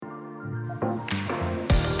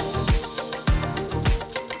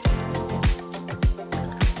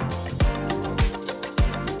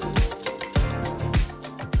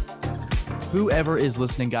Whoever is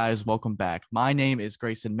listening, guys, welcome back. My name is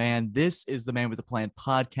Grayson Mann. This is the Man with a Plan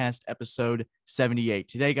podcast, episode 78.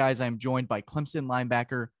 Today, guys, I'm joined by Clemson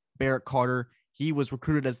linebacker Barrett Carter. He was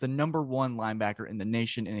recruited as the number one linebacker in the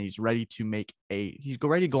nation, and he's ready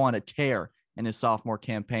to go on a tear in his sophomore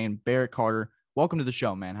campaign. Barrett Carter, welcome to the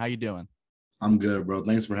show, man. How you doing? I'm good, bro.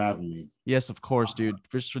 Thanks for having me. Yes, of course, dude.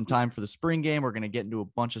 Just in time for the spring game, we're going to get into a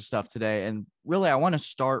bunch of stuff today. And really, I want to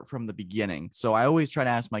start from the beginning. So I always try to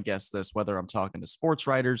ask my guests this, whether I'm talking to sports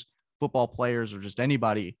writers, football players, or just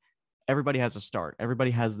anybody. Everybody has a start.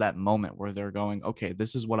 Everybody has that moment where they're going, okay,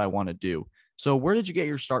 this is what I want to do. So where did you get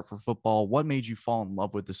your start for football? What made you fall in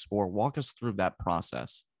love with the sport? Walk us through that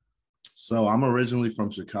process. So I'm originally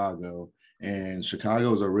from Chicago, and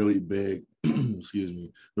Chicago is a really big,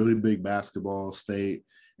 really big basketball state.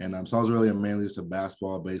 And so I was really mainly just a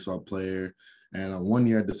basketball, baseball player. And one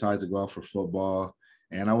year I decided to go out for football,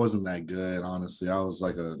 and I wasn't that good, honestly. I was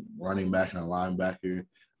like a running back and a linebacker.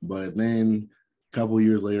 But then a couple of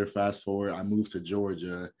years later, fast forward, I moved to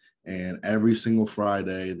Georgia, and every single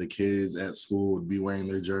Friday, the kids at school would be wearing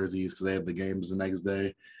their jerseys because they had the games the next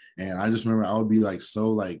day. And I just remember I would be like so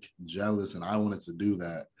like jealous, and I wanted to do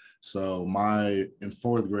that. So in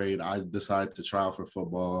fourth grade, I decided to try out for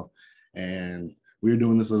football, and we were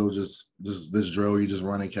doing this little just this drill. You just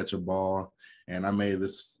run and catch a ball, and I made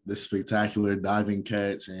this spectacular diving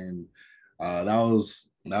catch, and that was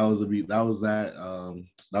the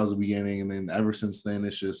beginning. And then ever since then,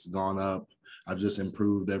 it's just gone up. I've just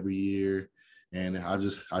improved every year, and I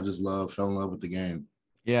just fell in love with the game.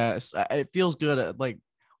 Yeah, it feels good. Like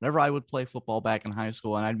whenever I would play football back in high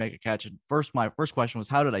school and I'd make a catch, and my first question was,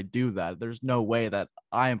 how did I do that? There's no way that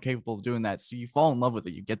I am capable of doing that. So you fall in love with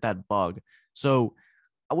it. You get that bug. So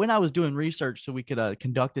when I was doing research so we could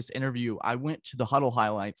conduct this interview, I went to the huddle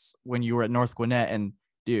highlights when you were at North Gwinnett, and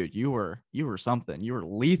dude, you were something. You were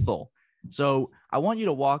lethal. So I want you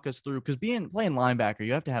to walk us through, because playing linebacker,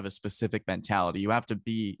 you have to have a specific mentality. You have to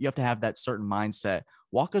have that certain mindset.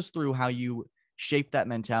 Walk us through how you shape that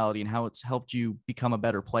mentality and how it's helped you become a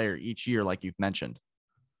better player each year, like you've mentioned.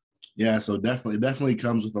 Yeah, so definitely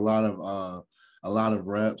comes with a lot of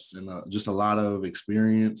reps and just a lot of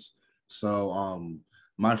experience. So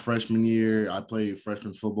my freshman year, I played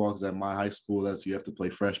freshman football because at my high school, you have to play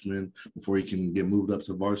freshman before you can get moved up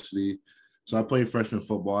to varsity. So I played freshman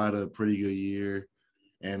football. I had a pretty good year,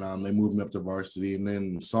 and they moved me up to varsity. And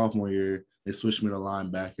then sophomore year, they switched me to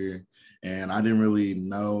linebacker, and I didn't really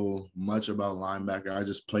know much about linebacker. I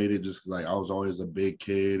just played it just because I was always a big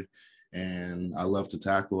kid, and I love to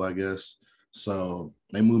tackle, I guess. So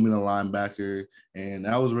they moved me to linebacker, and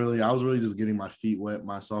I was really just getting my feet wet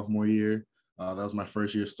my sophomore year. That was my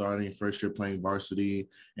first year starting, first year playing varsity,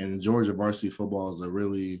 and in Georgia, varsity football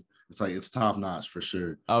is it's top notch for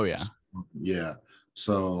sure. Oh yeah. Yeah.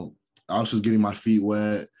 So I was just getting my feet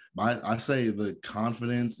wet. But I say the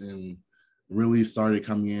confidence and really started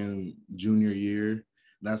coming in junior year.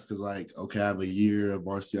 That's because okay, I have a year of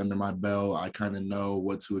varsity under my belt. I kind of know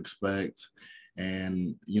what to expect.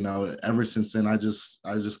 And, ever since then, I just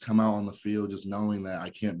come out on the field just knowing that I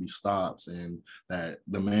can't be stopped, and that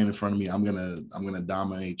the man in front of me, I'm going to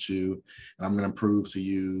dominate you, and I'm going to prove to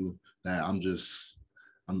you that I'm just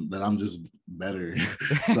better.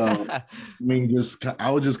 So,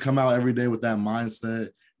 I would just come out every day with that mindset,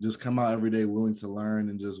 just come out every day willing to learn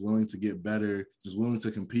and just willing to get better, just willing to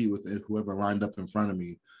compete with whoever lined up in front of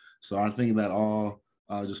me. So I think that all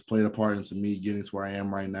just played a part into me getting to where I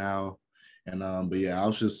am right now. And but yeah, I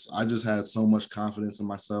just had so much confidence in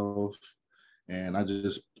myself, and I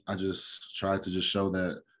just tried to just show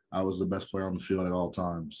that I was the best player on the field at all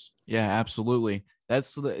times. Yeah, absolutely.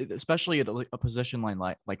 That's especially at a position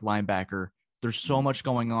like linebacker. There's so much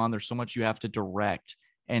going on. There's so much you have to direct.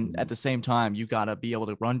 And at the same time, you got to be able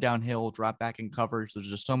to run downhill, drop back in coverage. There's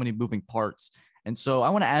just so many moving parts. And so I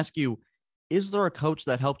want to ask you, is there a coach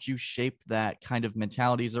that helped you shape that kind of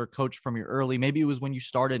mentality? Is there a coach from your early, maybe it was when you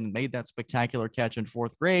started and made that spectacular catch in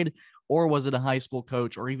fourth grade, or was it a high school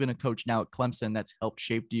coach or even a coach now at Clemson that's helped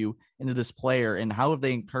shape you into this player? And how have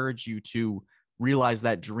they encouraged you to realize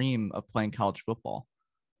that dream of playing college football?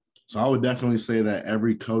 So I would definitely say that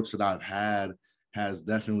every coach that I've had has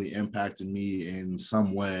definitely impacted me in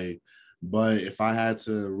some way. But if I had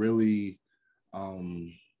to really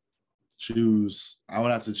choose, I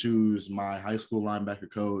would have to choose my high school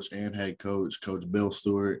linebacker coach and head coach, Coach Bill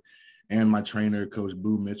Stewart, and my trainer, Coach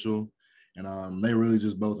Boo Mitchell. And they really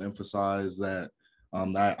just both emphasize that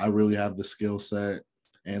I really have the skill set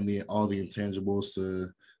and all the intangibles to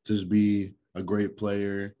just be a great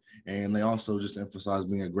player. And they also just emphasize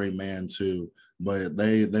being a great man too. But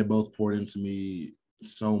they both poured into me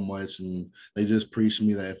so much, and they just preached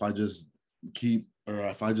me that if I just keep, or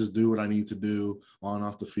if I just do what I need to do on and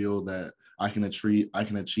off the field, that I can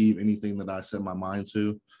achieve anything that I set my mind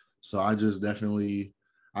to. So I just definitely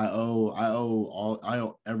I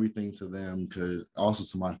owe everything to them, because also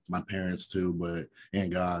to my parents too, but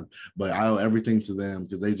and God, but I owe everything to them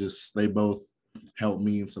because they both helped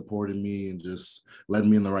me and supported me and just led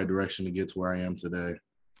me in the right direction to get to where I am today.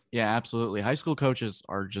 Yeah, absolutely. High school coaches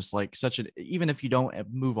are just like such an, even if you don't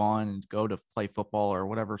move on and go to play football or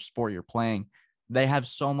whatever sport you're playing, they have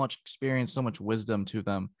so much experience, so much wisdom to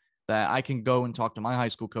them that I can go and talk to my high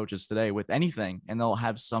school coaches today with anything and they'll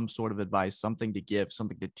have some sort of advice, something to give,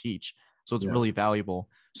 something to teach. So it's Yes. really valuable.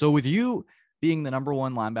 So with you being the number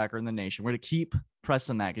one linebacker in the nation, we're going to keep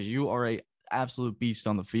pressing that because you are a absolute beast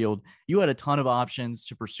on the field. You had a ton of options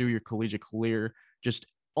to pursue your collegiate career. Just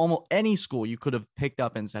almost any school you could have picked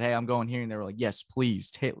up and said, "Hey, I'm going here." And they were like, "Yes,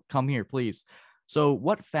 please come here, please." So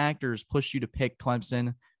what factors pushed you to pick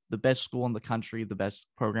Clemson, the best school in the country, the best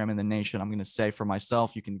program in the nation? I'm going to say for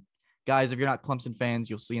myself, you can, guys, if you're not Clemson fans,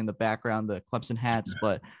 you'll see in the background the Clemson hats.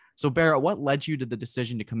 But so Barrett, what led you to the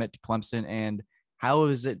decision to commit to Clemson, and how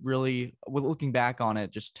is it really, looking back on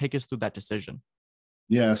it, just take us through that decision?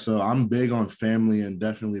 Yeah, so I'm big on family and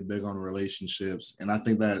definitely big on relationships. And I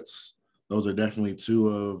think those are definitely two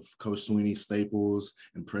of Coach Sweeney's staples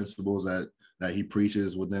and principles that he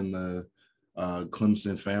preaches within the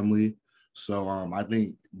Clemson family. So I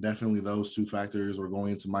think definitely those two factors were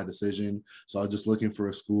going into my decision. So I was just looking for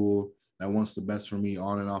a school that wants the best for me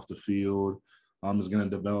on and off the field. Is going to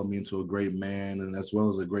develop me into a great man and as well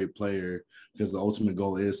as a great player, because the ultimate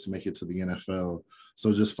goal is to make it to the NFL.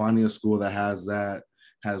 So just finding a school that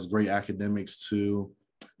has great academics too,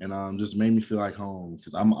 and just made me feel like home,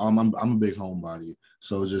 because I'm a big homebody.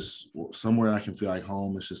 So just somewhere I can feel like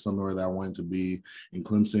home. It's just somewhere that I wanted to be. In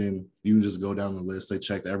Clemson, you can just go down the list. They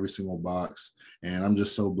checked every single box, and I'm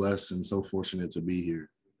just so blessed and so fortunate to be here.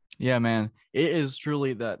 Yeah, man. It is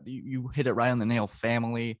truly that you hit it right on the nail.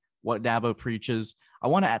 Family, what Dabo preaches. I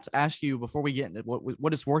want to ask you before we get into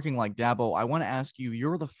what it's working like, Dabo. I want to ask you,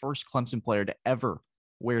 you're the first Clemson player to ever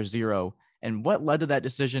wear zero. And what led to that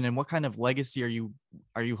decision, and what kind of legacy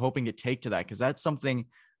are you hoping to take to that? Because that's something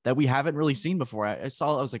that we haven't really seen before. I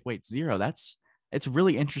saw, I was like, wait, zero. It's a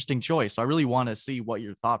really interesting choice. So I really want to see what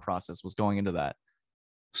your thought process was going into that.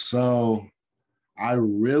 So I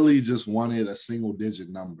really just wanted a single digit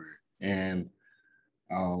number. And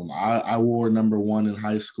I wore number one in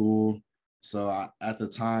high school. So at the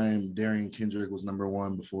time, Darian Kendrick was number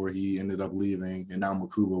one before he ended up leaving, and now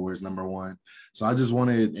Makuba wears number one. So I just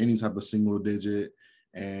wanted any type of single digit.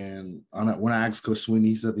 And when I asked Coach Sweeney,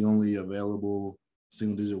 he said the only available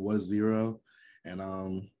single digit was zero.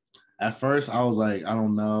 And at first, I was like, I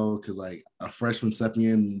don't know, because like a freshman stepping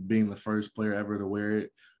in, being the first player ever to wear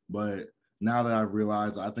it. But now that I've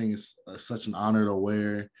realized, I think it's such an honor to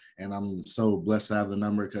wear, and I'm so blessed to have the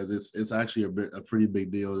number, because it's actually a pretty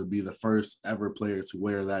big deal to be the first ever player to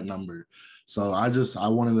wear that number. So I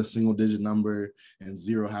wanted a single digit number, and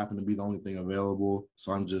zero happened to be the only thing available.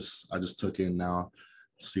 So I just took it, and now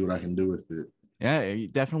see what I can do with it. Yeah,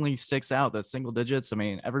 it definitely sticks out that single digits. I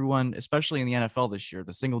mean, everyone, especially in the NFL this year,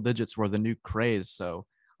 the single digits were the new craze. So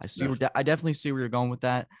I definitely see where you're going with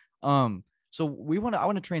that. So I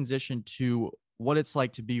want to transition to what it's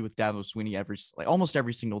like to be with Dabo Sweeney almost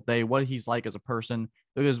every single day, what he's like as a person,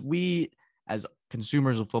 because we, as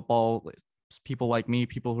consumers of football, people like me,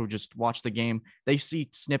 people who just watch the game, they see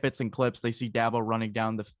snippets and clips. They see Dabo running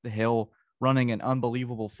down the hill, running an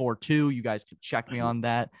unbelievable 4.2. You guys can check me on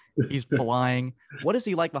that. He's flying. What is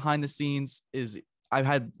he like behind the scenes? I've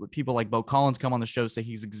had people like Bo Collins come on the show say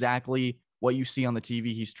he's exactly what you see on the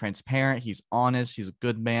TV. He's transparent. He's honest. He's a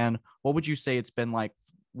good man. What would you say it's been like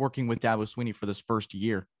working with Dabo Sweeney for this first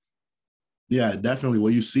year? Yeah, definitely.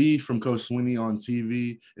 What you see from Coach Sweeney on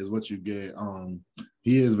TV is what you get.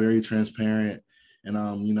 He is very transparent, and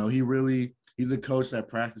he's a coach that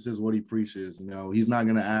practices what he preaches. He's not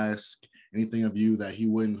gonna ask anything of you that he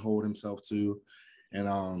wouldn't hold himself to,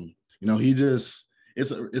 and he just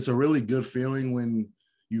it's a really good feeling when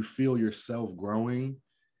you feel yourself growing,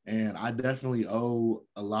 and I definitely owe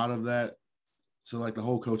a lot of that to like the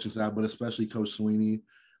whole coaching staff, but especially Coach Sweeney.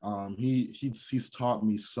 He's taught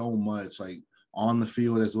me so much, like on the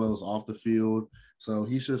field as well as off the field. So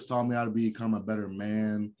he's just taught me how to become a better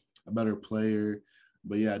man, a better player.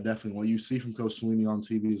 But yeah, definitely what you see from Coach Sweeney on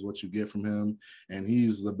TV is what you get from him, and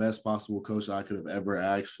he's the best possible coach I could have ever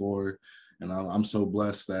asked for. And I'm so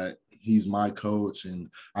blessed that he's my coach, and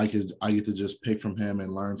I get to just pick from him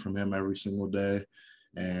and learn from him every single day.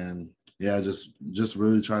 And yeah, just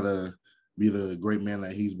really try to be the great man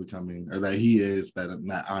that he's becoming, or that he is,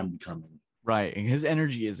 that I'm becoming. Right. And his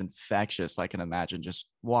energy is infectious. I can imagine just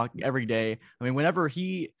walking every day. I mean, whenever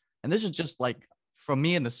and this is just like from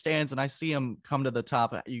me in the stands, and I see him come to the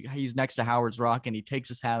top, he's next to Howard's Rock and he takes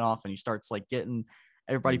his hat off and he starts like getting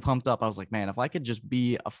everybody pumped up. I was like, man, if I could just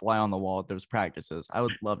be a fly on the wall at those practices, I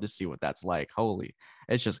would love to see what that's like. Holy,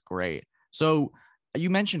 it's just great. So you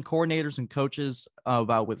mentioned coordinators and coaches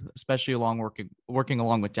about with especially working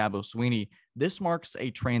along with Dabo Swinney. This marks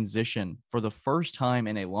a transition for the first time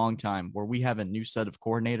in a long time where we have a new set of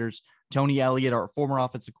coordinators. Tony Elliott, our former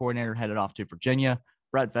offensive coordinator, headed off to Virginia.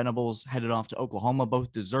 Brett Venables headed off to Oklahoma,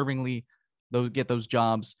 both deservingly get those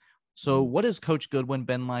jobs. So what has Coach Goodwin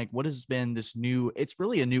been like? What has been this new, it's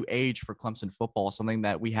really a new age for Clemson football, something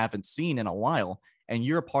that we haven't seen in a while. And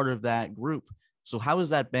you're a part of that group. So how has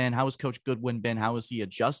that been? How has Coach Goodwin been? How has he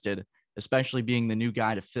adjusted, especially being the new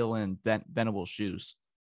guy to fill in Venables' shoes?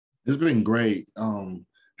 It's been great.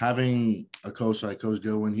 Having a coach like Coach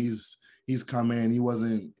Goodwin, he's come in. He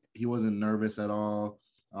wasn't nervous at all.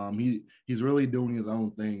 He's really doing his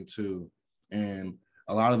own thing too. And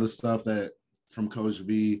a lot of the stuff that from Coach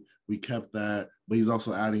V, we kept that, but he's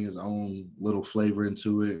also adding his own little flavor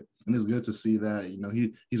into it. And it's good to see that,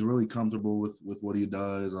 he's really comfortable with what he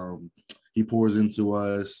does. He pours into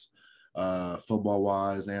us, football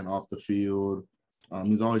wise and off the field.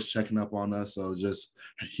 He's always checking up on us. So just,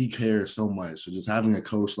 he cares so much. So just having a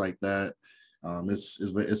coach like that,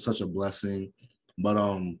 it's such a blessing.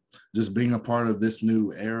 But just being a part of this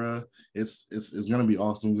new era, it's gonna be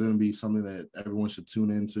awesome. It's gonna be something that everyone should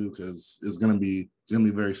tune into because it's gonna be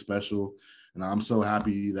very special. And I'm so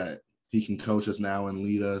happy that he can coach us now and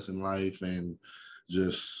lead us in life and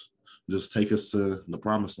just take us to the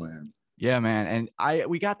promised land. Yeah, man. And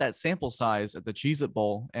we got that sample size at the Cheez-It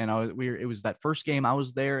Bowl, and it was that first game I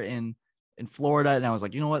was there in Florida, and I was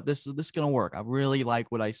like, you know what, this is gonna work. I really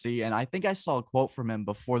like what I see, and I think I saw a quote from him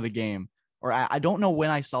before the game, or I don't know when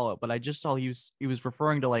I saw it, but I just saw he was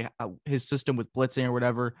referring to like his system with blitzing or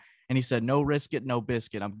whatever, and he said, "No risk it, no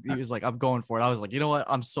biscuit." He was like, "I'm going for it." I was like, you know what,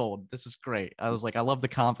 I'm sold. This is great. I was like, I love the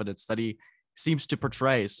confidence that he seems to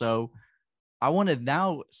portray. So I want to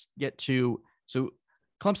now get to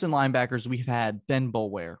Clemson linebackers. We've had Ben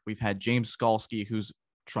Boulware. We've had James Skalski, who's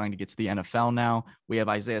trying to get to the NFL now. We have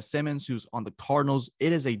Isaiah Simmons, who's on the Cardinals.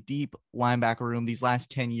 It is a deep linebacker room. These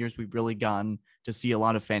last 10 years, we've really gotten to see a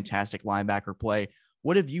lot of fantastic linebacker play.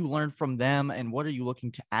 What have you learned from them, and what are you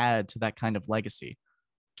looking to add to that kind of legacy?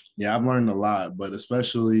 Yeah, I've learned a lot, but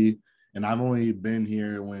especially, and I've only been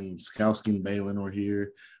here when Skalski and Balin were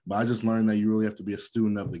here, but I just learned that you really have to be a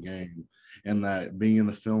student of the game and that being in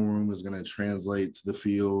the film room is going to translate to the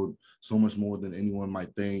field so much more than anyone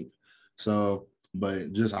might think. So,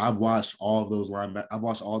 but just I've watched all of those linebackers. I've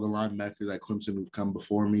watched all the linebackers at Clemson who've come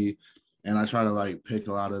before me, and I try to like pick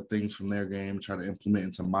a lot of things from their game, try to implement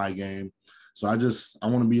into my game. So I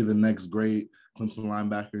want to be the next great Clemson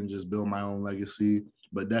linebacker and just build my own legacy.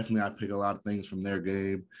 But definitely, I pick a lot of things from their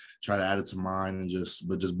game, try to add it to mine, and just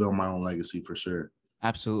build my own legacy for sure.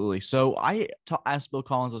 Absolutely. So asked Bill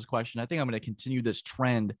Collins this question. I think I'm going to continue this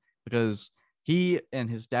trend because he and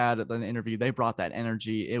his dad at the interview, they brought that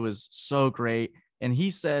energy. It was so great. And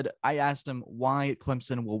he said, I asked him why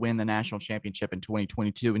Clemson will win the national championship in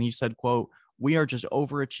 2022. And he said, quote, "We are just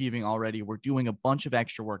overachieving already. We're doing a bunch of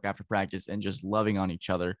extra work after practice and just loving on each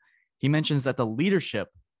other." He mentions that the leadership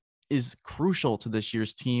is crucial to this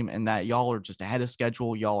year's team and that y'all are just ahead of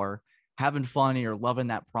schedule. Y'all are having fun. You're loving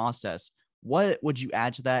that process. What would you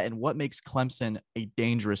add to that, and what makes Clemson a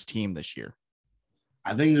dangerous team this year?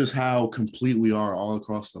 I think just how complete we are all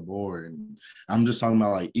across the board. And I'm just talking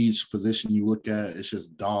about like each position you look at, it's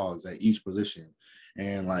just dogs at each position.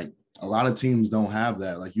 And like a lot of teams don't have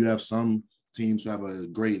that. Like you have some teams who have a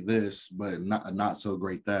great this, but not so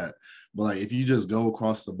great that. But like if you just go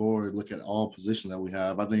across the board, look at all positions that we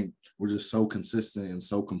have, I think we're just so consistent and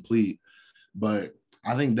so complete. But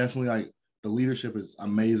I think definitely like the leadership is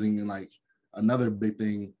amazing. And like another big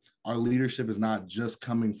thing, our leadership is not just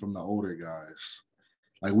coming from the older guys.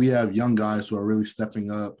 Like we have young guys who are really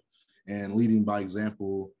stepping up and leading by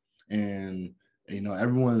example, and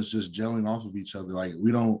everyone's just gelling off of each other. Like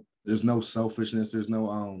there's no selfishness, there's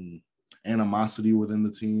no animosity within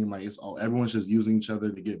the team. Like everyone's just using each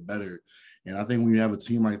other to get better. And I think when you have a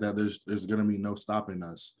team like that, there's gonna be no stopping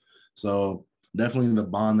us. So definitely the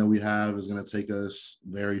bond that we have is gonna take us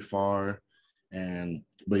very far.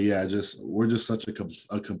 But yeah, we're just such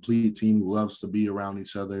a complete team who loves to be around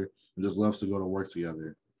each other and just loves to go to work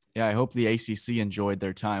together. Yeah, I hope the ACC enjoyed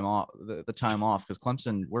their time off, the time off, because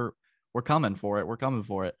Clemson, we're coming for it. We're coming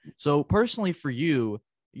for it. So personally, for you,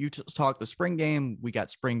 talked the spring game. We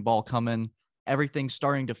got spring ball coming. everything's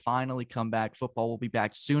starting to finally come back. Football will be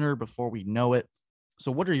back sooner before we know it.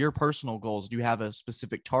 So what are your personal goals? Do you have a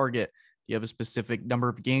specific target? Do you have a specific number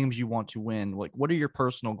of games you want to win? Like, what are your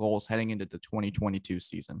personal goals heading into the 2022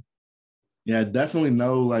 season? Yeah, definitely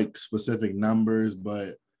no like specific numbers,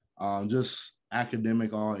 but just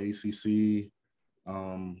academic all ACC,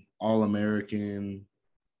 all American,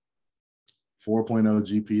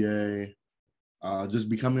 4.0 GPA, just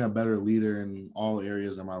becoming a better leader in all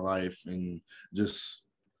areas of my life and just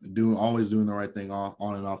always doing the right thing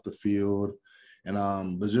on and off the field.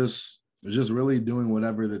 And but just really doing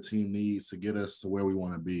whatever the team needs to get us to where we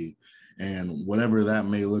want to be. And whatever that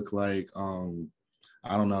may look like,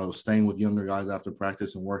 I don't know, staying with younger guys after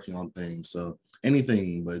practice and working on things. So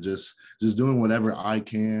anything, but just doing whatever I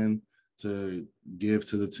can to give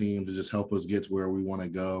to the team to just help us get to where we want to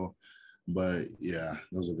go. But yeah,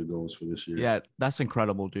 those are the goals for this year. Yeah, that's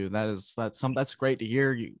incredible, dude. That's great to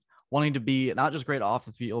hear. You wanting to be not just great off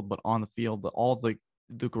the field, but on the field. All the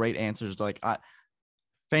great answers,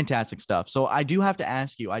 fantastic stuff. So I do have to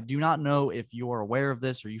ask you. I do not know if you are aware of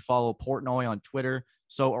this or you follow Portnoy on Twitter.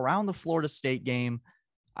 So around the Florida State game,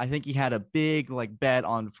 I think he had a big like bet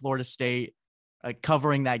on Florida State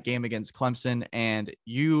covering that game against Clemson, and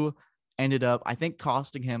you ended up, I think,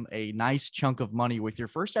 costing him a nice chunk of money with your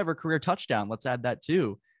first ever career touchdown. Let's add that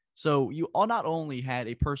too. So you all not only had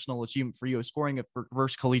a personal achievement for you, scoring a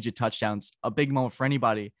first collegiate touchdowns, a big moment for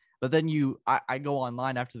anybody. But then I go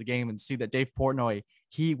online after the game and see that Dave Portnoy,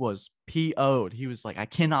 he was PO'd. He was like, I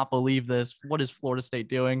cannot believe this. What is Florida State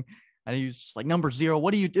doing? And he was just like, number 0,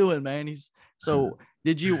 what are you doing, man?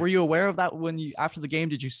 Were you aware of that when you, after the game,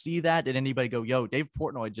 did you see that? Did anybody go, yo, Dave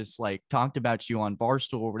Portnoy just like talked about you on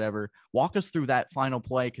Barstool or whatever? Walk us through that final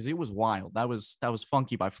play. Cause it was wild. That was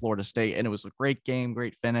funky by Florida State. And it was a great game,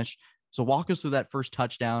 great finish. So walk us through that first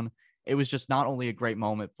touchdown. It was just not only a great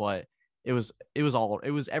moment, but it was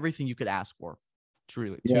everything you could ask for,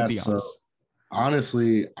 truly, to be So honest.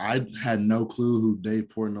 honestly, I had no clue who Dave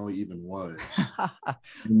Portnoy even was.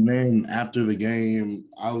 And then after the game,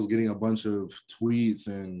 I was getting a bunch of tweets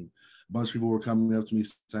and a bunch of people were coming up to me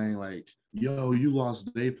saying like, yo, you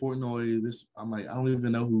lost Dave Portnoy. I'm like, I don't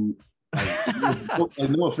even know who, like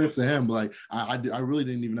no offense to him, but like, I really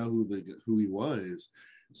didn't even know who he was.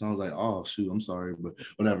 So I was like, oh shoot, I'm sorry, but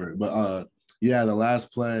whatever. But yeah, the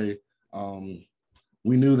last play,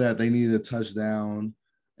 we knew that they needed a touchdown.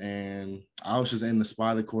 And I was just in the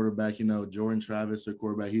spot of the quarterback, Jordan Travis, their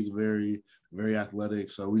quarterback, he's very, very athletic.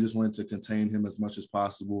 So we just wanted to contain him as much as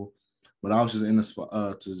possible. But I was just in the spot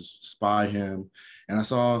to spy him. And I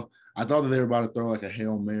thought that they were about to throw like a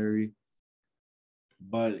Hail Mary,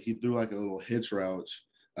 but he threw like a little hitch route.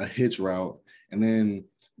 And then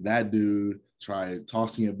that dude tried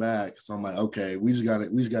tossing it back. So I'm like, okay, we just gotta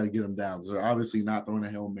get him down because they're obviously not throwing a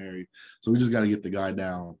Hail Mary. So we just gotta get the guy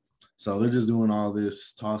down. So they're just doing all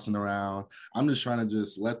this tossing around. I'm just trying to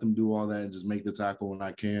just let them do all that and just make the tackle when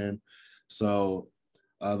I can. So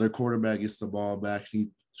their quarterback gets the ball back. He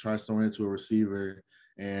tries throwing it to a receiver.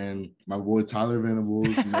 And my boy Tyler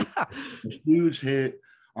Venables makes a huge hit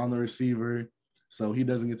on the receiver. So he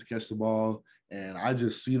doesn't get to catch the ball. And I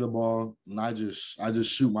just see the ball and I just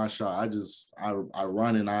shoot my shot. I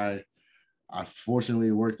run and I fortunately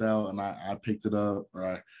it worked out and I picked it up,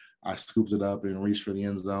 or I scooped it up and reached for the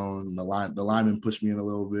end zone. The lineman pushed me in a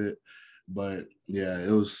little bit, but yeah,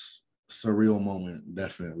 it was a surreal moment,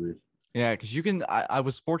 definitely. Yeah, because you can. I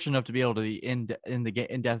was fortunate enough to be able to be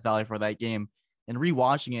in Death Valley for that game, and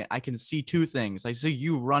rewatching it, I can see two things. I see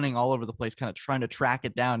you running all over the place, kind of trying to track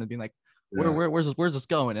it down and being like, where's this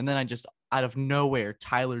going? And then I just out of nowhere,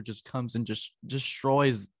 Tyler just comes and just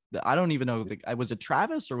destroys. I don't even know. Was it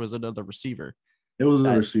Travis or was it another receiver? It was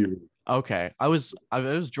a receiver. Okay, it was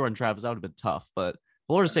Jordan Travis. That would have been tough, but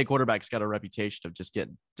Florida State quarterbacks got a reputation of just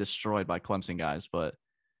getting destroyed by Clemson guys. But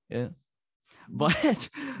yeah, but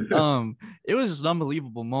it was just an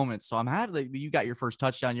unbelievable moment. So I'm happy that you got your first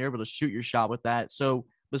touchdown. You're able to shoot your shot with that. So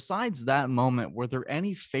besides that moment, were there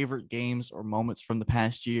any favorite games or moments from the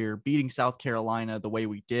past year? Beating South Carolina the way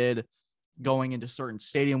we did, going into certain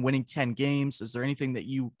stadium, winning 10 games. Is there anything that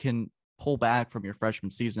you can pull back from your freshman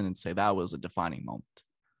season and say that was a defining moment?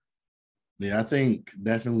 Yeah, I think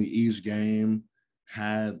definitely each game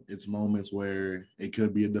had its moments where it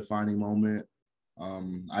could be a defining moment.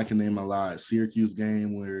 I can name a lot. Syracuse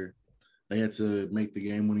game where they had to make the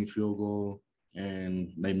game-winning field goal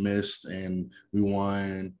and they missed and we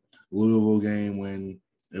won. Louisville game when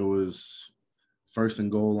it was first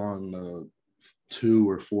and goal on the 2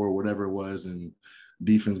 or 4, whatever it was, and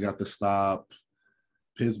defense got the stop.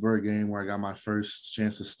 Pittsburgh game where I got my first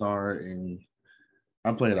chance to start and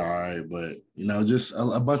I played all right, but just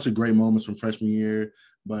a bunch of great moments from freshman year.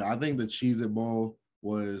 But I think the Cheez-It Bowl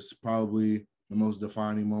was probably the most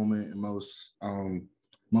defining moment and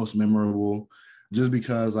most memorable, just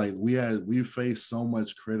because like we faced so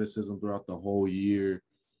much criticism throughout the whole year,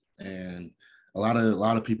 and a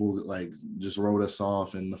lot of people like just wrote us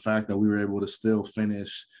off, and the fact that we were able to still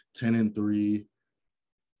finish 10-3. Is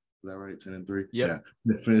that right? 10-3. Yep.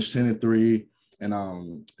 Yeah, finished 10-3.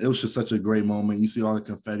 And it was just such a great moment. You see all the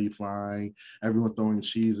confetti flying, everyone throwing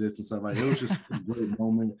Cheez-Its and stuff. Like it was just a great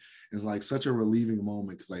moment. It's like such a relieving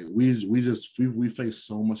moment because like we faced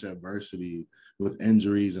so much adversity with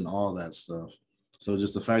injuries and all that stuff. So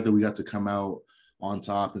just the fact that we got to come out on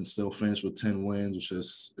top and still finish with 10 wins was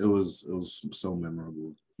just it was so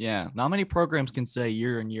memorable. Yeah, not many programs can say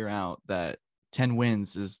year in year out that 10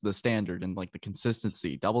 wins is the standard and like the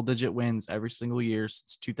consistency, double digit wins every single year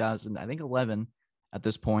since 2000, I think 11 at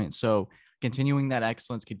this point. So continuing that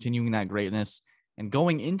excellence, continuing that greatness, and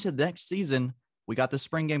going into next season, we got the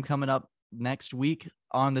spring game coming up next week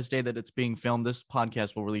on this day that it's being filmed. This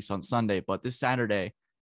podcast will release on Sunday, but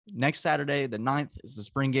next Saturday, the 9th, is the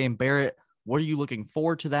spring game. Barrett, what are you looking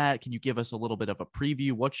forward to that? Can you give us a little bit of a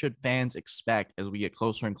preview? What should fans expect as we get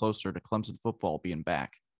closer and closer to Clemson football being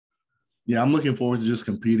back? Yeah, I'm looking forward to just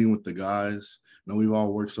competing with the guys. We've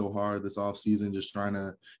all worked so hard this offseason, just trying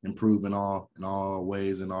to improve in all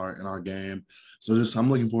ways in our game. So just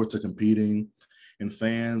I'm looking forward to competing, and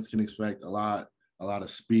fans can expect a lot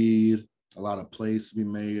of speed, a lot of plays to be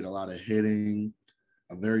made, a lot of hitting,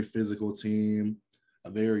 a very physical team,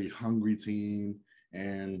 a very hungry team,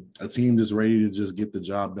 and a team just ready to just get the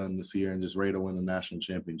job done this year and just ready to win the national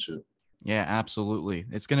championship. Yeah, absolutely.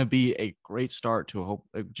 It's going to be a great start to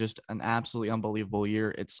just an absolutely unbelievable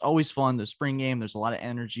year. It's always fun. The spring game, there's a lot of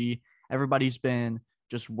energy. Everybody's been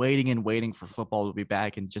just waiting and waiting for football to be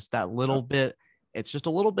back. And just that little bit, it's just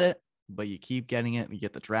a little bit, but you keep getting it. You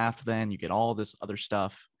get the draft, then you get all this other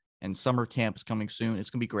stuff. And summer camp is coming soon.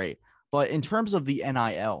 It's going to be great. But in terms of the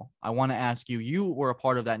NIL, I want to ask you, you were a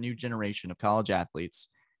part of that new generation of college athletes.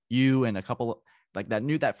 You and a couple like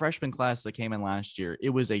that freshman class that came in last year.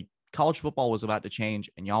 It was a college football was about to change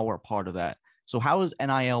and y'all were a part of that. So how has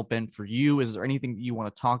NIL been for you? Is there anything that you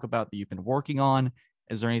want to talk about that you've been working on?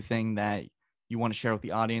 Is there anything that you want to share with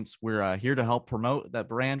the audience? We're here to help promote that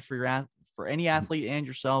brand for any athlete and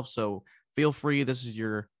yourself. So feel free. This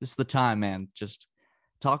is the time, man. Just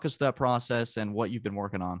talk us through that process and what you've been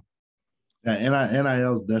working on. Yeah,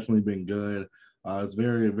 NIL's definitely been good. It's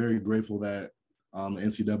very, very grateful that the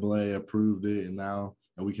NCAA approved it, and now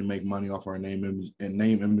that we can make money off our name,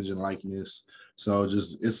 image, and likeness. So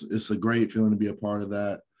just it's a great feeling to be a part of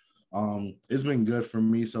that. It's been good for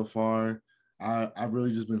me so far. I've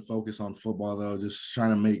really just been focused on football though, just trying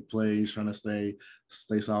to make plays, trying to stay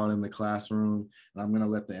solid in the classroom, and I'm gonna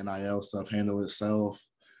let the NIL stuff handle itself.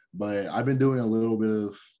 But I've been doing a little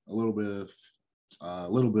bit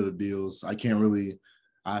of deals. I can't really.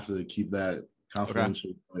 I have to keep that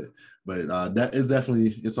confidential, okay. But that is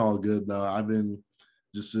definitely it's all good though. I've been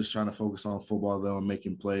just trying to focus on football though and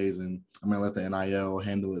making plays, and I'm gonna let the NIL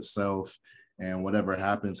handle itself, and whatever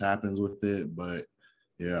happens with it. But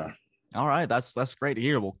yeah. All right, that's great to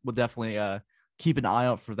hear. We'll definitely keep an eye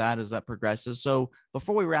out for that as that progresses. So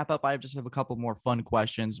before we wrap up, I just have a couple more fun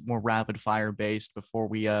questions, more rapid fire based before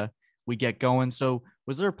we get going. So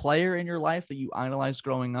was there a player in your life that you idolized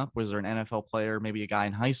growing up? Was there an NFL player, maybe a guy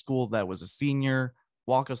in high school that was a senior?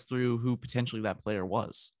 Walk us through who potentially that player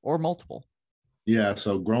was, or multiple. Yeah,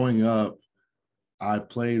 so growing up, I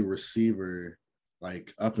played receiver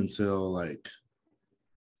like up until like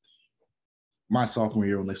my sophomore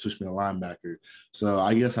year when they switched me to linebacker. So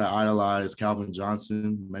I guess I idolized Calvin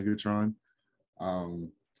Johnson, Megatron.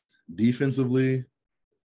 Defensively,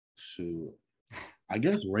 shoot, I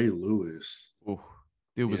guess Ray Lewis. Ooh,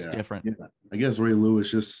 it was different. Yeah. I guess Ray Lewis,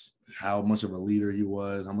 just how much of a leader he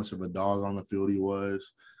was, how much of a dog on the field he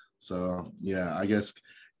was. So yeah, I guess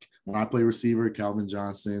when I play receiver, Calvin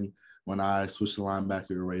Johnson. When I switch to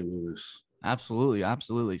linebacker, Ray Lewis. Absolutely,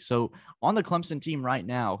 absolutely. So on the Clemson team right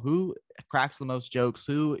now, who cracks the most jokes?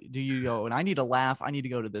 Who do you go? And I need to laugh. I need to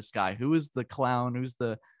go to this guy. Who is the clown? Who's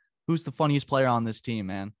the funniest player on this team,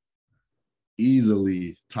 man?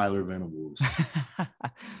 Easily Tyler Venables.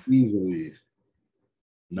 Easily.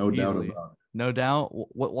 No doubt about it. No doubt.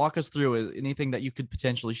 Walk us through anything that you could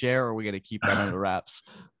potentially share, or are we going to keep that under wraps?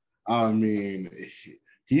 I mean,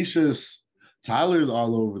 Tyler's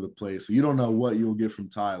all over the place. So you don't know what you'll get from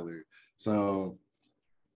Tyler. So,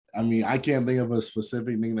 I mean, I can't think of a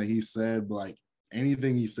specific thing that he said, but like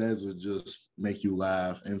anything he says would just make you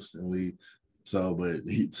laugh instantly. So, but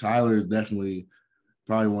Tyler is definitely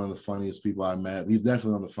probably one of the funniest people I met. He's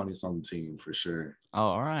definitely one of the funniest on the team for sure. Oh,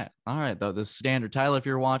 all right. All right. The standard. Tyler, if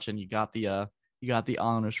you're watching, you got the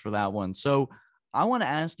honors for that one. So I want to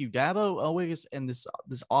ask you, Dabo always in this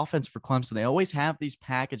offense for Clemson, they always have these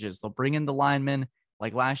packages. They'll bring in the linemen.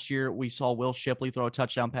 Like last year, we saw Will Shipley throw a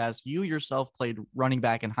touchdown pass. You yourself played running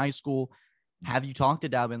back in high school. Have you talked to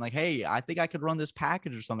Dabo and like, hey, I think I could run this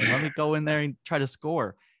package or something. Let me go in there and try to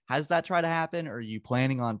score. Has that tried to happen? Or are you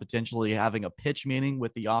planning on potentially having a pitch meeting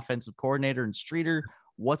with the offensive coordinator and Streeter?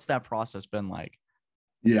 What's that process been like?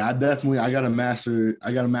 Yeah, I got a master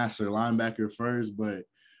linebacker first, but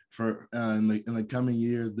for in the coming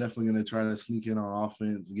years, definitely gonna try to sneak in on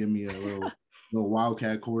offense, give me a little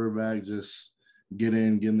wildcat quarterback, just get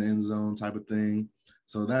in the end zone type of thing.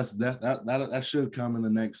 So that should come in the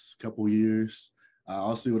next couple years.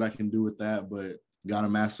 I'll see what I can do with that, but got a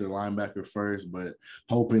master linebacker first, but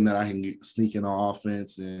hoping that I can sneak in on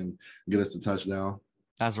offense and get us the touchdown.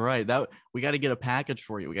 That's right. That we got to get a package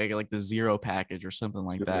for you. We got to get like the zero package or something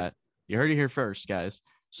like that. You heard it here first, guys.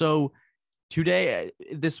 So today,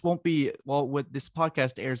 this won't be what this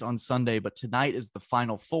podcast airs on Sunday, but tonight is the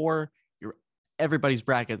Final Four. Everybody's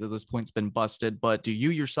bracket at this point's been busted. But do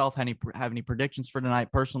you yourself have any predictions for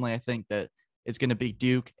tonight? Personally, I think that it's going to be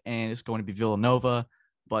Duke and it's going to be Villanova.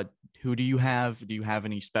 But who do you have? Do you have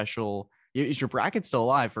any special? Is your bracket still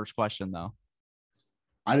alive? First question, though.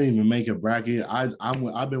 I didn't even make a bracket. I've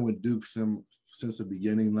been with Duke since the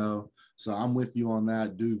beginning though, so I'm with you on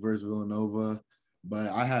that. Duke versus Villanova,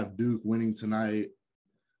 but I have Duke winning tonight.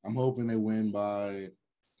 I'm hoping they win by.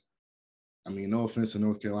 I mean, no offense to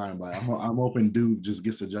North Carolina, but I'm hoping Duke just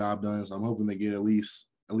gets the job done. So I'm hoping they get at least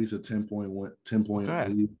a 10-point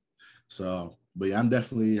lead. So, but yeah,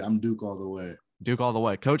 I'm Duke all the way. Duke all the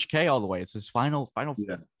way. Coach K all the way. It's his final.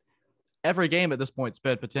 Yeah. Every game at this point's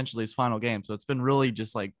been potentially his final game. So it's been really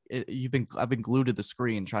just like I've been glued to the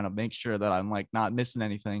screen trying to make sure that I'm like not missing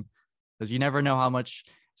anything, because you never know how much,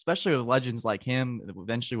 especially with legends like him.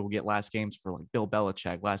 Eventually we'll get last games for like Bill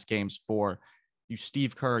Belichick, last games for you,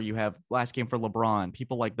 Steve Kerr, you have last game for LeBron,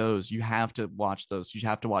 people like those. You have to watch those. You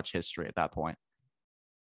have to watch history at that point.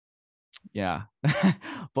 Yeah.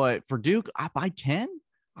 But for Duke, by 10,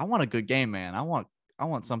 I want a good game, man. I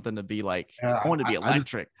want something to be like, I want it to be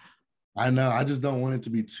electric. I know. I just don't want it to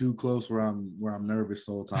be too close where I'm nervous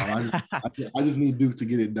the whole time. I just need Duke to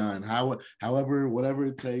get it done. However, whatever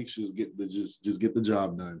it takes, just get the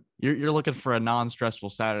job done. You're looking for a non-stressful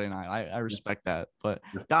Saturday night. I respect that. But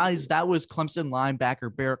guys, that was Clemson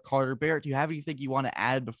linebacker Barrett Carter. Barrett, do you have anything you want to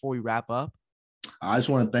add before we wrap up? I just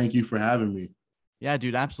want to thank you for having me. Yeah,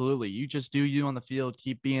 dude, absolutely. You just do you on the field.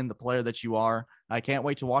 Keep being the player that you are. I can't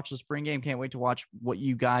wait to watch the spring game. Can't wait to watch what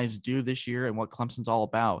you guys do this year and what Clemson's all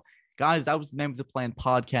about. Guys, that was the Name of the Plan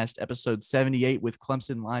podcast, episode 78 with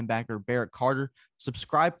Clemson linebacker Barrett Carter.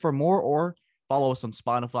 Subscribe for more or follow us on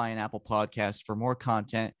Spotify and Apple Podcasts for more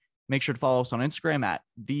content. Make sure to follow us on Instagram at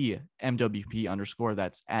the MWP_.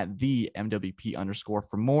 That's at the MWP_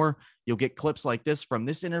 for more. You'll get clips like this from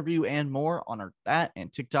this interview and more on that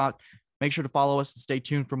and TikTok. Make sure to follow us and stay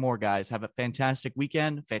tuned for more, guys. Have a fantastic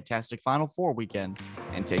weekend, fantastic Final Four weekend,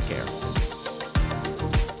 and take care.